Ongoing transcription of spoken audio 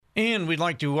And we'd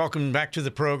like to welcome back to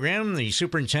the program the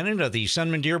superintendent of the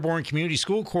Sunman Dearborn Community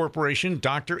School Corporation,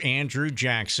 Dr. Andrew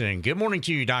Jackson. Good morning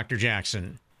to you, Dr.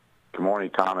 Jackson. Good morning,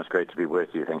 Thomas. Great to be with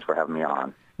you. Thanks for having me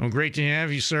on. Well, great to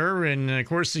have you, sir. And, of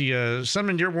course, the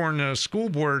Sunman Dearborn School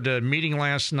Board meeting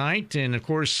last night. And, of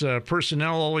course,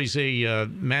 personnel always a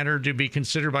matter to be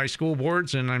considered by school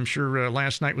boards, and I'm sure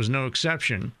last night was no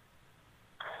exception.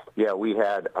 Yeah, we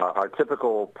had our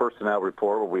typical personnel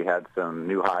report where we had some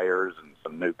new hires and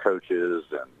some new coaches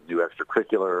and new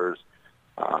extracurriculars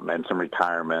and some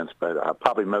retirements. But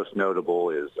probably most notable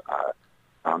is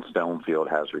Don Stonefield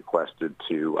has requested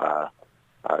to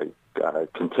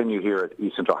continue here at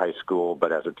East Central High School,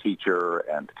 but as a teacher,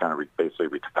 and to kind of basically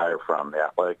retire from the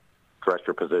athletic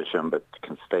director position, but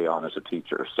can stay on as a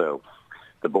teacher. So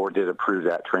the board did approve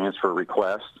that transfer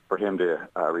request for him to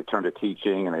return to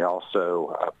teaching, and they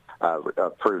also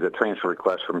approved a transfer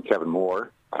request from Kevin Moore,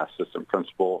 assistant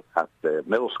principal at the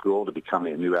middle school, to become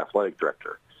a new athletic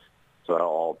director. So that'll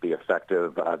all be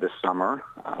effective this summer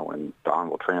when Don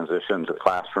will transition to the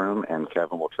classroom and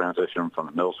Kevin will transition from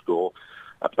the middle school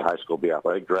up to high school, be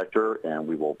athletic director, and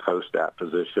we will post that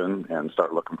position and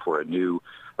start looking for a new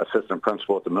assistant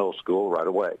principal at the middle school right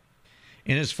away.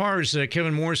 And as far as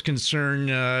Kevin Moore is concerned,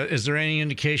 is there any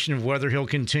indication of whether he'll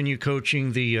continue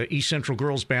coaching the East Central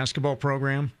girls basketball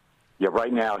program? Yeah,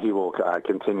 right now he will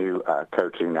continue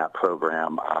coaching that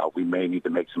program. We may need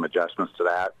to make some adjustments to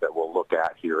that we'll look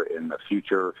at here in the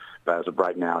future. But as of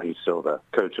right now, he's still the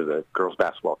coach of the girls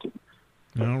basketball team.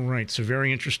 All right, so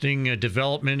very interesting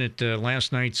development at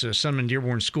last night's Sunman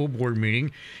Dearborn School Board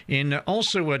meeting. And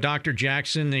also, Dr.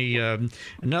 Jackson,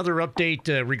 another update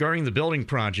regarding the building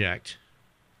project.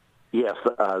 Yes,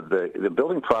 the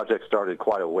building project started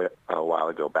quite a while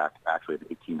ago, back actually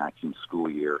the 18-19 school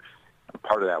year.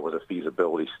 Part of that was a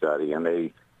feasibility study, and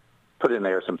they put in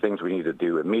there some things we need to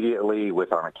do immediately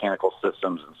with our mechanical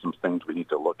systems and some things we need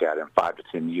to look at in 5 to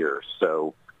 10 years.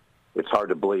 So it's hard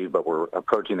to believe, but we're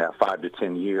approaching that 5 to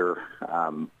 10 year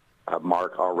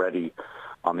mark already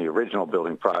on the original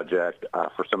building project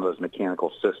for some of those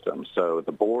mechanical systems. So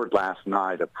the board last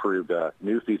night approved a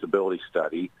new feasibility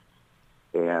study,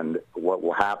 and what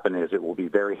will happen is it will be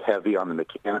very heavy on the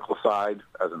mechanical side.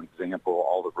 As an example,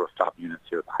 all the rooftop units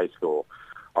here at the high school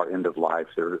are end of life.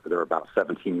 They're about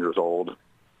 17 years old.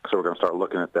 So we're going to start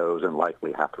looking at those and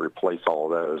likely have to replace all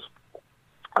of those.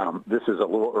 This is a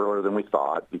little earlier than we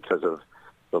thought because of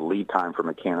the lead time for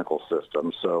mechanical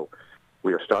systems. So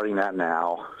we are starting that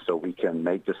now so we can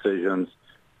make decisions,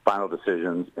 final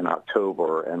decisions in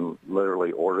October, and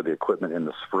literally order the equipment in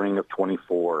the spring of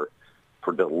 24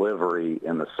 for delivery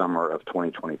in the summer of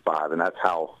 2025. And that's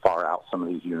how far out some of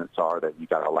these units are, that you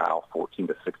got to allow 14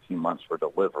 to 16 months for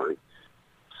delivery.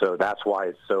 So that's why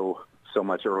it's so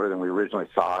much earlier than we originally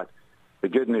thought. The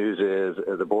good news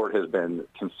is the board has been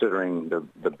considering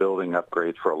the building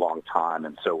upgrades for a long time,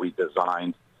 and so we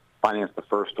financed the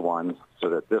first one so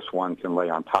that this one can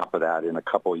lay on top of that in a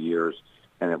couple of years,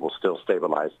 and it will still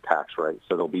stabilize the tax rate.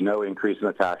 So there'll be no increase in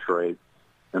the tax rate.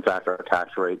 In fact, our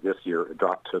tax rate this year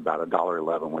dropped to about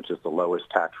 $1.11, which is the lowest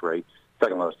tax rate,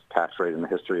 second lowest tax rate in the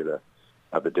history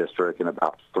of the district, and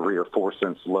about 3 or 4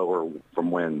 cents lower from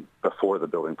when before the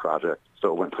building project.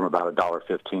 So it went from about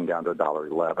 $1.15 down to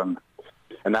 $1.11.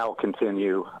 And that will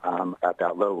continue at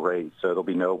that low rate. So there'll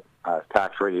be no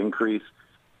tax rate increase,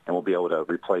 and we'll be able to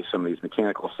replace some of these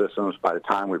mechanical systems. By the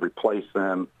time we replace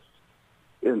them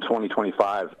in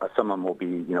 2025, some of them will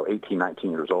be 18, 19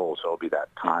 years old. So it'll be that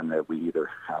time that we either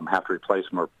have to replace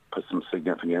them or put some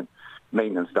significant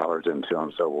maintenance dollars into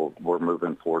them. So we're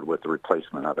moving forward with the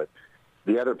replacement of it.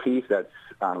 The other piece that's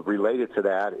related to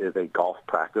that is a golf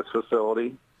practice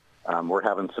facility. We're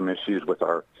having some issues with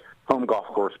our home golf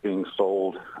course being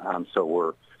sold, so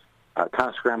we're kind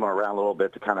of scrambling around a little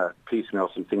bit to kind of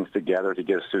piecemeal some things together to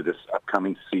get us through this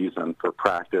upcoming season for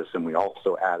practice. And we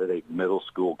also added a middle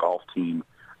school golf team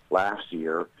last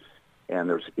year, and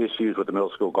there's issues with the middle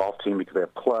school golf team because they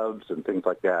have clubs and things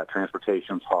like that.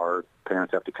 Transportation's hard.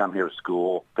 Parents have to come here to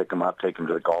school, pick them up, take them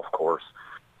to the golf course.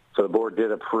 So the board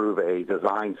did approve a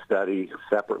design study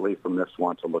separately from this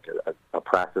one to look at a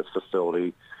practice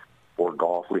facility for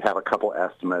golf. We have a couple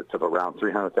estimates of around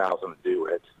 $300,000 to do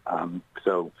it.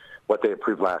 So what they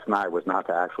approved last night was not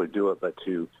to actually do it, but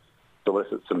to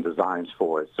solicit some designs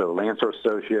for it. So Lancer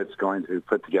Associates going to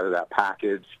put together that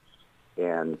package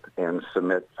and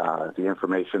submit the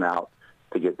information out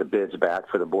to get the bids back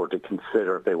for the board to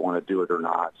consider if they want to do it or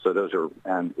not. So those are,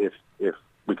 and if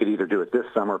we could either do it this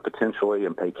summer potentially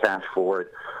and pay cash for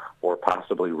it, or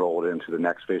possibly roll it into the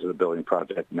next phase of the building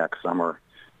project next summer,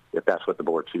 if that's what the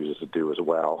board chooses to do as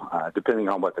well, depending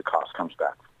on what the cost comes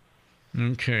back.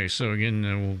 Okay, so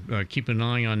again, we'll keep an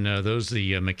eye on those,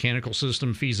 the mechanical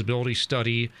system feasibility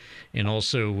study, and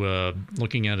also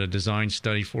looking at a design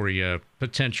study for a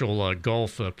potential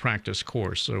golf practice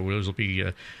course. So those will be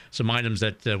some items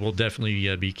that we'll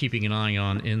definitely be keeping an eye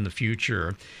on in the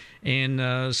future.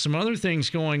 And some other things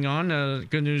going on.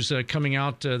 Good news coming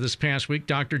out this past week,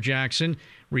 Dr. Jackson,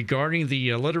 regarding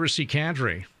the literacy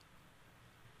cadre.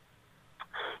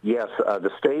 Yes,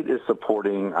 the state is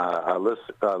supporting a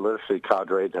literacy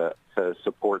cadre to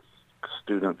support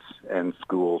students and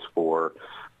schools for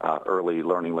early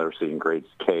learning literacy in grades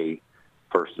K,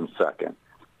 first and second.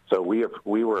 So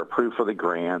we were approved for the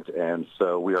grant, and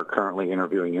so we are currently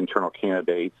interviewing internal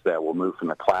candidates that will move from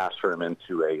the classroom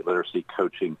into a literacy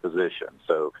coaching position.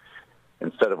 So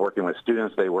instead of working with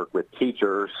students, they work with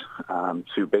teachers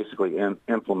to basically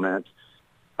implement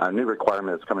a new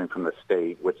requirement that's coming from the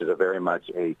state, which is a very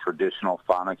much a traditional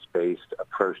phonics-based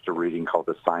approach to reading called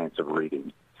the science of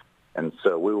reading. And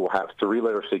so we will have 3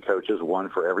 literacy coaches, 1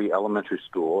 for every elementary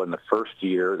school. In the first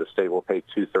year, the state will pay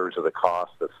 2/3 of the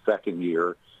cost. The second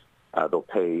year, they'll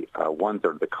pay 1/3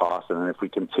 of the cost. And then if we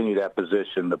continue that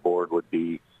position, the board would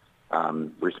be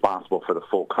responsible for the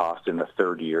full cost in the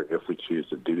third year if we choose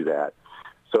to do that.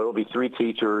 So it'll be 3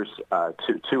 teachers,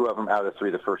 two of them out of the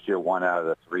 3 the first year, 1 out of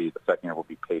the 3 the second year will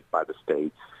be paid by the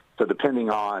state. So depending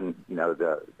on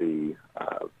the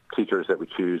teachers that we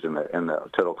choose and the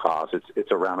total cost,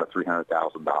 it's around a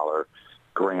 $300,000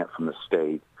 grant from the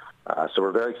state. So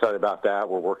we're very excited about that.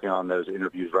 We're working on those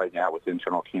interviews right now with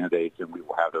internal candidates, and we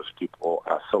will have those people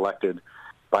selected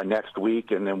by next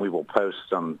week, and then we will post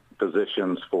some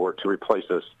positions to replace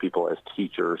those people as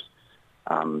teachers.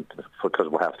 Because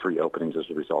we'll have 3 openings as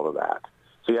a result of that.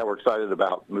 So, yeah, we're excited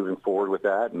about moving forward with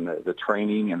that and the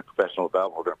training and professional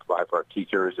development we're going to provide for our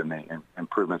teachers and the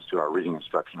improvements to our reading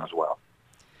instruction as well.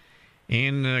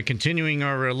 And continuing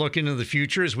our look into the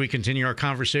future as we continue our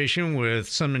conversation with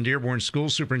Sunman Dearborn School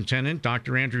Superintendent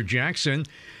Dr. Andrew Jackson,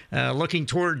 looking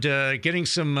toward getting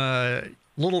some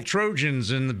little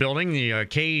Trojans in the building. The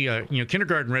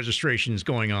kindergarten registration is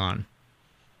going on.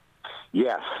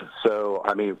 Yes. So,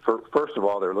 I mean, first of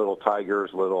all, they're little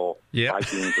Tigers, little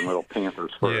Vikings, and little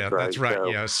Panthers first, yeah, that's right.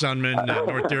 So, Sunman,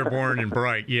 North Dearborn, and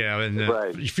Bright. Yeah, and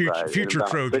future in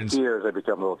Trojans. 6 years, they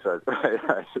become little Trojans.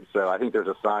 Right. So I think there's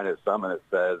a sign at Sunman that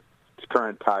says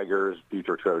current Tigers,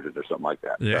 future Trojans, or something like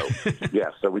that. Yeah. So,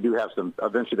 yes, so we do have some.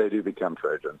 Eventually, they do become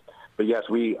Trojans. But, yes,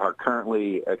 we are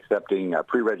currently accepting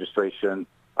pre-registration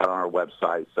on our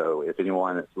website. So if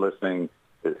anyone is listening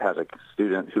has a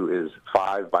student who is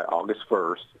 5 by August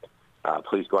 1st,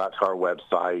 please go out to our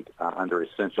website. Under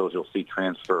Essentials, you'll see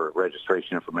transfer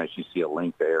registration information. You see a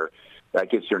link there.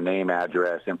 That gets your name,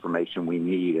 address, information we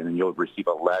need, and then you'll receive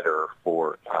a letter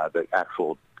for the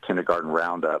actual kindergarten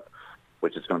roundup,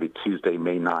 which is going to be Tuesday,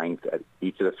 May 9th at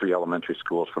each of the 3 elementary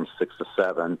schools from 6 to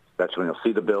 7. That's when you'll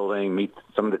see the building, meet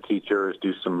some of the teachers,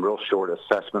 do some real short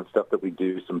assessment stuff that we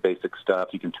do, some basic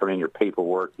stuff. You can turn in your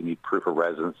paperwork. You need proof of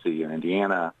residency in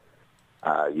Indiana.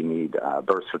 You need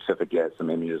birth certificates, some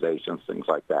immunizations, things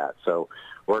like that. So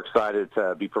we're excited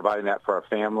to be providing that for our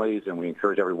families, and we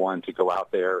encourage everyone to go out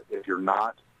there. If you're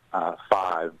not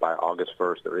 5 by August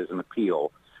 1st, there is an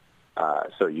appeal.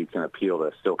 So you can appeal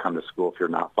to still come to school if you're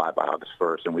not 5 by August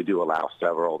 1st. And we do allow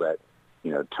several that,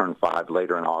 turn 5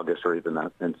 later in August or even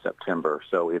in September.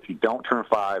 So if you don't turn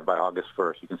 5 by August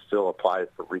 1st, you can still apply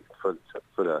for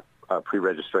the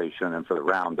pre-registration and for the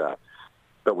roundup.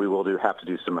 But we will have to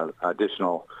do some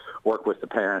additional work with the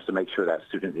parents to make sure that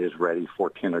student is ready for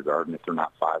kindergarten if they're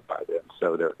not 5 by then.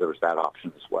 So there's that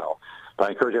option as well. But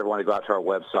I encourage everyone to go out to our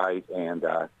website and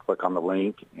click on the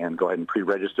link and go ahead and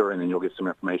pre-register, and then you'll get some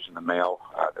information in the mail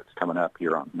that's coming up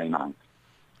here on May 9th.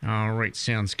 All right,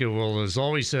 sounds good. Well, as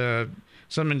always,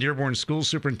 Sunman Dearborn School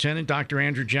Superintendent Dr.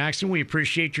 Andrew Jackson, we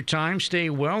appreciate your time.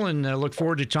 Stay well, and look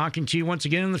forward to talking to you once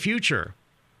again in the future.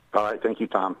 All right, thank you,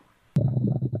 Tom.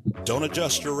 Don't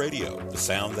adjust your radio. The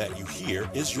sound that you hear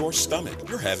is your stomach.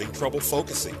 You're having trouble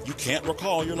focusing. You can't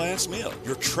recall your last meal.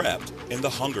 You're trapped in the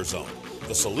hunger zone.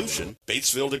 The solution,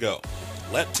 Batesville To Go.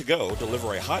 Let To Go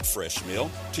deliver a hot, fresh meal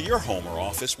to your home or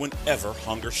office whenever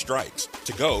hunger strikes.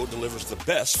 To Go delivers the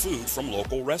best food from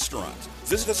local restaurants.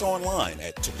 Visit us online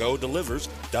at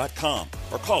togodelivers.com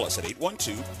or call us at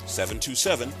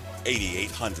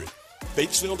 812-727-8800.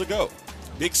 Batesville To Go.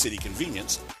 Big city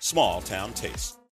convenience, small town taste.